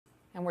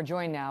And we're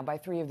joined now by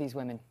three of these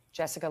women,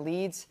 Jessica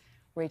Leeds,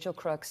 Rachel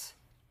Crooks,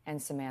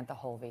 and Samantha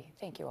Holvey.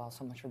 Thank you all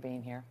so much for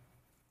being here.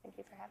 Thank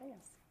you for having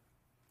us.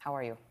 How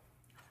are you?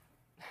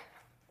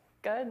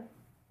 Good.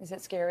 Is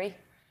it scary?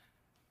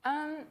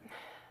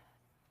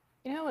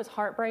 You know, it was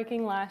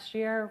heartbreaking last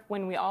year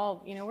when we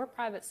all, we're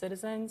private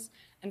citizens,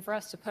 and for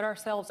us to put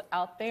ourselves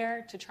out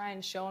there to try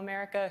and show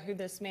America who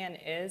this man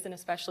is and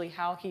especially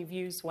how he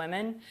views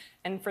women,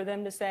 and for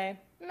them to say,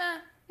 meh,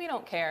 we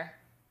don't care.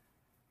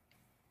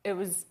 It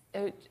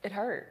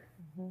hurt.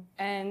 Mm-hmm.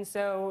 And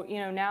so,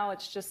 now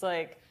it's just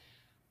like,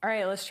 all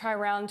right, let's try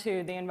round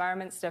two. The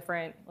environment's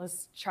different.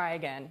 Let's try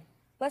again.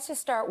 Let's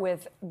just start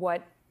with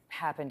what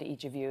happened to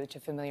each of you to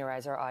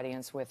familiarize our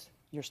audience with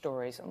your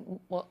stories.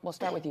 We'll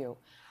start with you.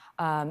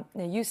 Now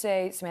you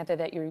say, Samantha,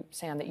 that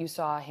you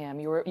saw him.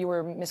 You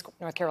were Miss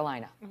North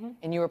Carolina, mm-hmm.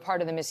 and you were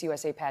part of the Miss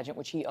USA pageant,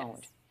 which he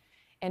owned.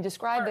 And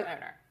describe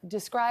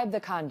the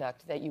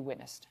conduct that you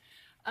witnessed.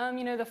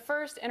 The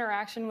first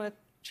interaction with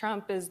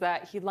Trump is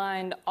that he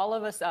lined all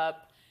of us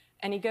up,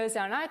 and he goes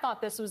down. And I thought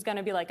this was going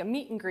to be like a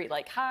meet and greet,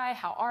 like, "Hi,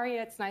 how are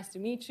you? It's nice to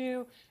meet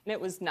you." And it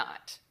was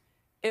not.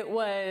 It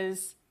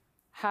was,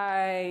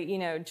 "Hi,"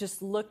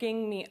 just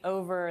looking me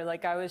over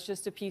like I was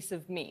just a piece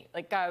of meat.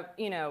 Like, I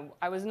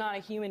was not a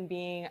human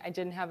being. I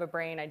didn't have a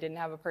brain. I didn't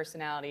have a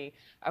personality.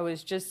 I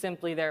was just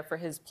simply there for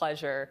his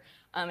pleasure.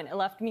 And it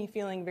left me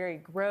feeling very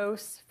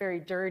gross,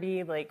 very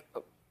dirty, like,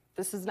 oh,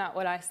 this is not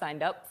what I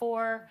signed up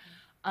for.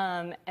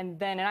 And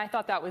I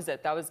thought that was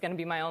it. That was going to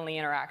be my only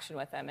interaction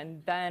with him.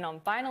 And then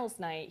on finals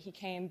night, he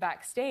came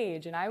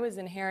backstage, and I was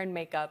in hair and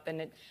makeup,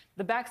 and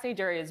the backstage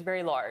area is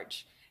very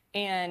large.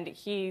 And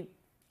he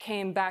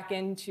came back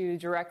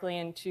directly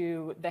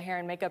into the hair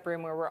and makeup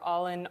room where we're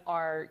all in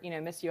our,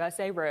 Miss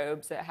USA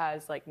robes. It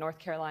has like North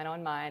Carolina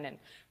on mine and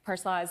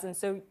personalized. And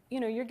so,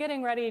 you're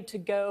getting ready to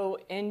go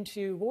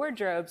into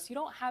wardrobes. You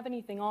don't have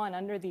anything on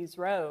under these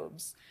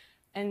robes.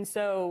 And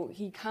so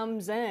he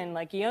comes in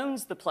like he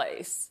owns the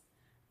place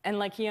and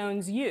like he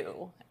owns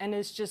you, and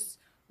is just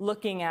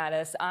looking at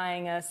us,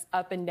 eyeing us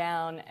up and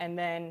down, and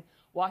then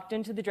walked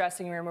into the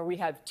dressing room where we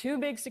have two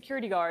big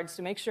security guards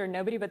to make sure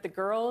nobody but the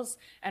girls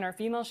and our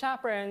female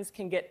chaperones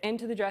can get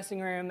into the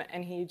dressing room,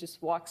 and he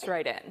just walks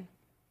right in.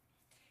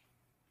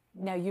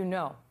 Now you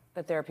know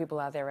that there are people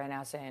out there right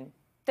now saying,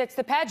 that's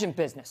the pageant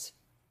business,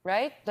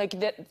 right? Like,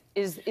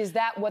 is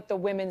that what the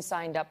women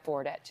signed up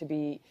for, to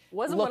be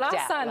Wasn't looked what I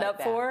at signed like up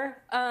that? for.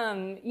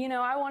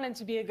 I wanted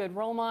to be a good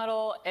role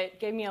model. It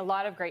gave me a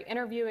lot of great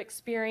interview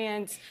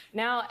experience.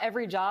 Now,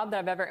 every job that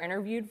I've ever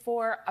interviewed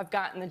for, I've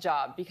gotten the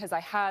job because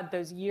I had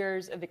those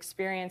years of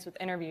experience with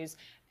interviews.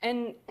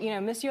 And,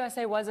 Miss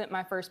USA wasn't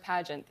my first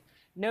pageant.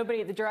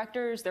 The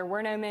directors, there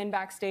were no men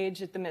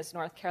backstage at the Miss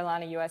North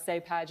Carolina USA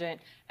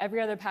pageant.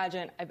 Every other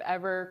pageant I've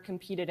ever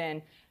competed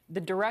in,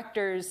 the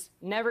directors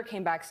never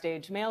came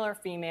backstage, male or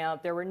female.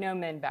 There were no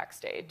men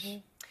backstage.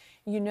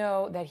 Mm-hmm. You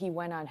know that he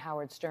went on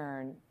Howard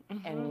Stern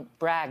mm-hmm. and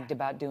bragged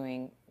about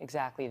doing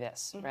exactly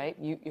this, mm-hmm. right?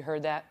 You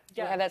heard that?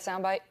 Yeah. You have that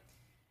soundbite?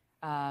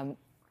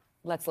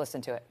 Let's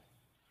listen to it.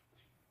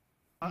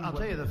 I'll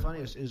tell you the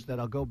funniest is that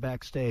I'll go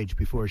backstage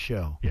before a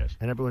show. Yes.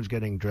 And everyone's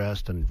getting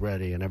dressed and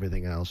ready and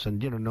everything else. And,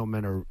 no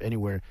men are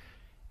anywhere.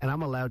 And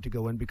I'm allowed to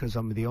go in because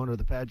I'm the owner of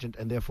the pageant,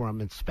 and therefore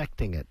I'm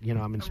inspecting it.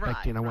 I'm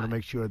inspecting. I want to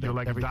make sure that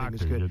like everything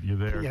is good. You're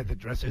there. Yeah, the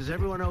dress. Is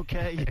everyone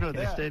okay?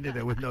 They're standing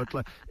there with no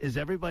clothes. Is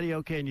everybody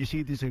okay? And you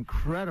see these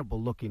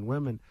incredible-looking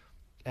women.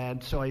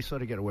 And so I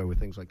sort of get away with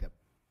things like that.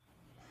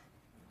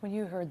 When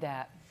you heard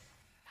that,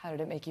 how did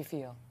it make you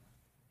feel?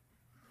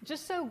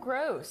 Just so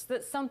gross.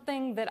 That's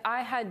something that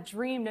I had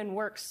dreamed and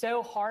worked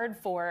so hard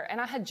for, and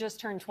I had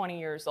just turned 20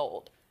 years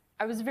old.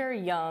 I was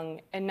very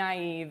young and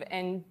naive,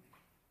 and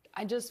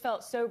I just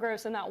felt so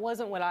gross, and that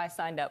wasn't what I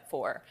signed up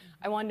for.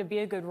 I wanted to be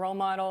a good role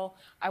model.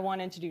 I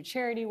wanted to do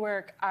charity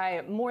work.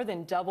 I more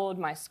than doubled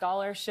my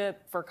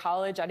scholarship for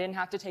college. I didn't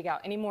have to take out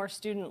any more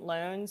student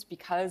loans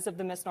because of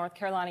the Miss North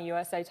Carolina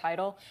USA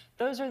title.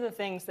 Those are the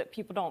things that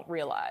people don't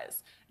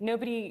realize.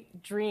 Nobody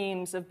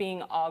dreams of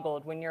being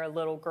ogled when you're a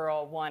little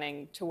girl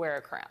wanting to wear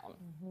a crown.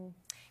 Mm-hmm.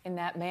 In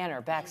that manner,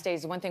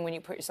 backstage, the one thing when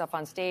you put yourself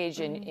on stage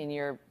mm-hmm. in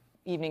your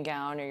evening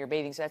gown or your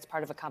bathing suit, that's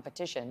part of a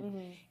competition.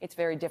 Mm-hmm. It's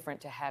very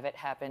different to have it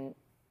happen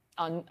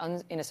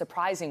in a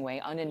surprising way,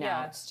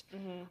 unannounced, yeah.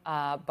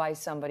 Mm-hmm. By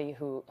somebody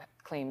who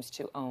claims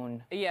to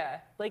own.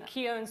 Yeah, like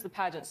he owns the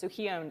pageant, so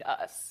he owned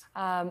us.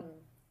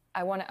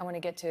 I want to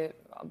get to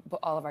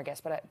all of our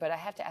guests, but I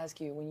have to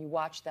ask you, when you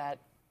watched that,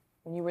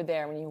 when you were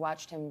there, when you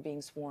watched him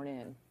being sworn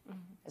in mm-hmm.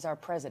 as our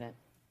president,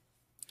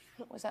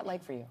 what was that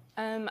like for you?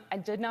 I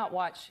did not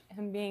watch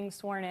him being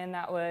sworn in.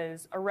 That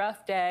was a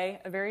rough day,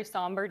 a very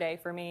somber day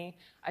for me.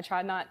 I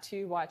tried not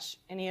to watch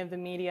any of the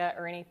media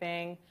or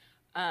anything.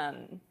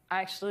 I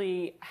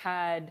actually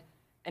had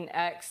an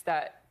ex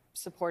that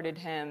supported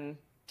him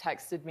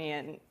texted me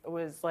and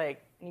was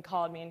like, and he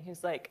called me and he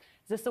was like,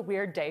 "Is this a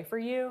weird day for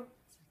you?" I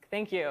was like,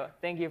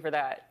 Thank you for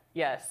that.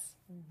 Yes,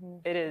 mm-hmm.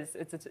 It is.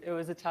 It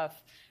was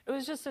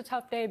just a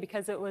tough day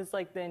because it was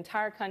like the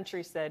entire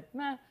country said,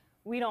 "Meh,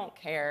 we don't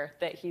care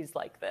that he's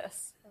like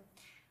this."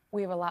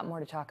 We have a lot more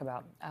to talk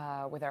about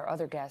with our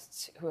other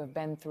guests who have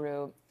been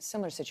through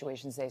similar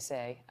situations, they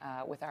say,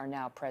 with our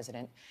now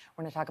president.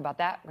 We're going to talk about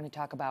that. We're going to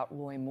talk about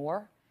Roy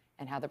Moore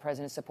and how the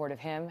president's support of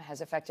him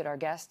has affected our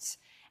guests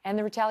and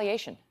the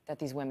retaliation that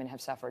these women have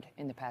suffered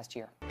in the past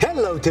year.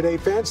 Hello, Today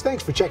fans.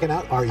 Thanks for checking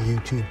out our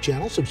YouTube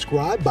channel.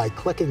 Subscribe by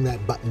clicking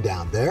that button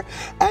down there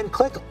and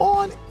click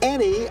on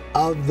any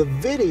of the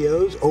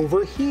videos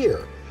over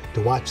here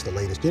to watch the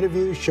latest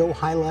interviews, show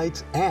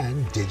highlights,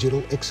 and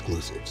digital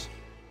exclusives.